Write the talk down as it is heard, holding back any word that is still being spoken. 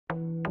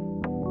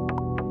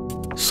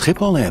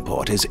Schiphol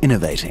Airport is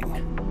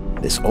innovating.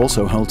 This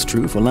also holds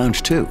true for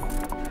Lounge 2,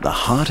 the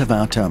heart of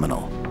our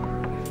terminal.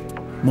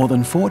 More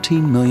than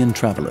 14 million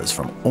travelers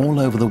from all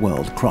over the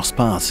world cross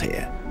paths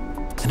here.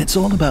 And it's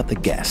all about the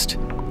guest,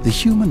 the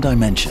human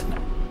dimension,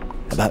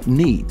 about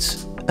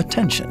needs,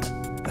 attention,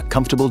 a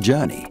comfortable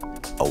journey,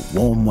 a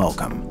warm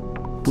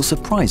welcome. Will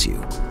surprise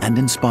you and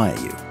inspire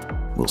you,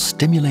 will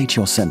stimulate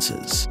your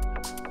senses.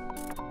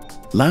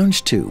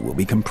 Lounge 2 will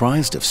be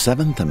comprised of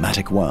 7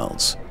 thematic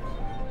worlds,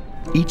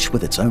 each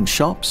with its own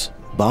shops,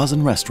 bars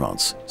and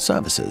restaurants,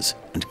 services,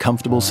 and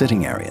comfortable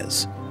sitting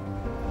areas.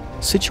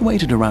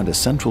 Situated around a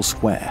central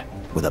square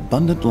with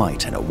abundant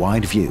light and a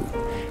wide view,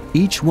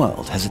 each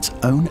world has its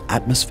own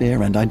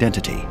atmosphere and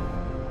identity.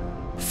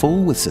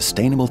 Full with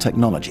sustainable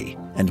technology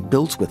and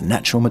built with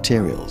natural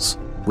materials,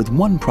 with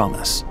one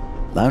promise: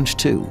 Lounge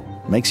 2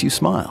 makes you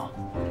smile.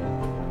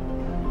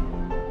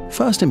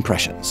 First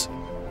impressions: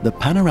 the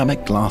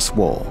panoramic glass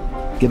wall,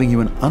 giving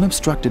you an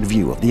unobstructed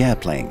view of the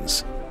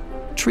airplanes.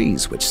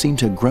 Trees which seem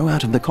to grow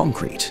out of the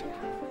concrete.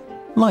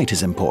 Light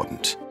is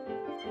important.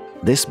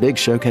 This big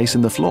showcase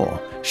in the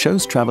floor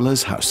shows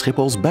travelers how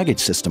Schiphol's baggage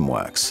system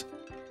works.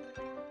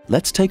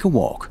 Let's take a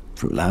walk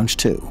through Lounge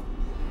 2,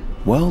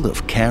 world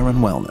of care and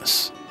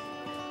wellness.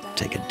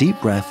 Take a deep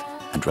breath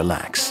and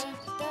relax.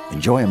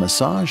 Enjoy a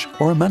massage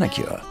or a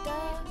manicure.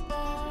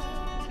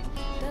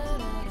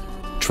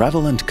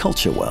 Travel and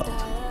culture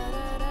world.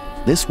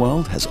 This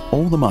world has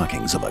all the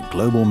markings of a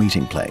global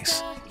meeting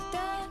place.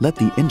 Let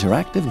the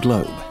interactive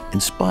globe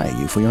inspire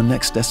you for your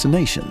next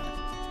destination.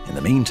 In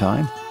the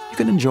meantime, you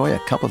can enjoy a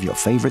cup of your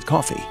favorite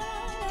coffee.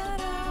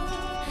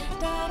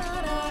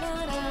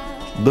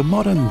 The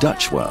modern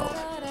Dutch world.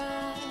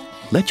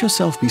 Let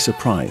yourself be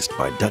surprised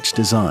by Dutch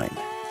design.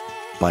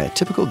 Buy a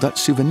typical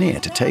Dutch souvenir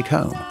to take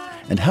home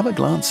and have a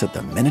glance at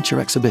the miniature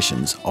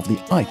exhibitions of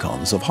the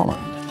icons of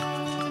Holland.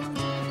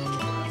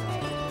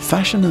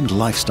 Fashion and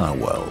lifestyle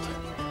world.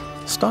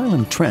 Style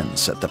and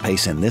trends set the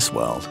pace in this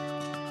world.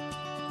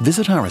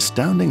 Visit our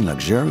astounding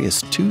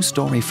luxurious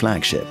 2-story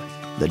flagship,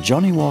 the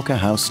Johnny Walker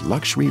House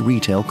Luxury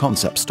Retail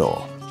Concept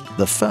Store,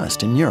 the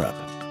first in Europe.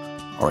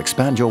 Or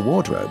expand your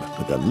wardrobe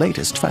with the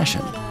latest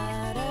fashion.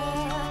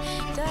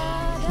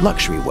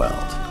 Luxury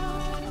world.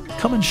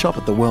 Come and shop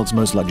at the world's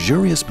most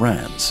luxurious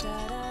brands.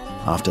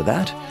 After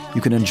that,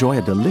 you can enjoy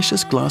a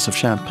delicious glass of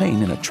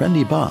champagne in a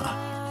trendy bar.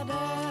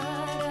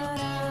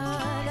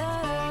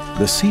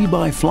 The See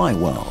Buy Fly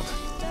world.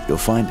 You'll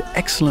find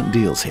excellent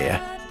deals here,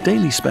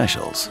 daily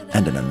specials,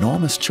 and an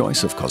enormous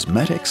choice of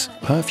cosmetics,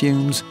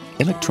 perfumes,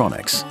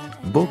 electronics,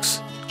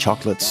 books,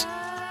 chocolates,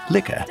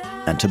 liquor,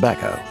 and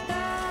tobacco.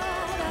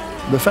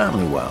 The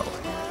family world.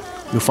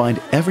 You'll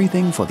find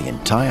everything for the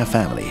entire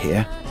family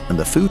here, and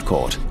the food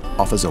court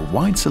offers a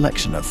wide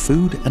selection of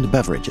food and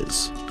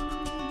beverages.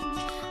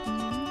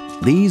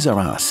 These are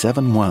our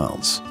 7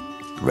 worlds.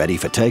 Ready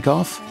for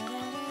takeoff?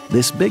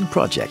 This big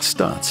project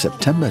starts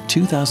September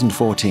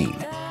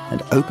 2014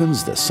 and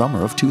opens the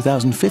summer of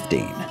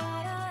 2015.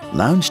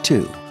 Lounge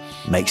 2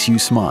 makes you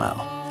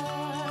smile.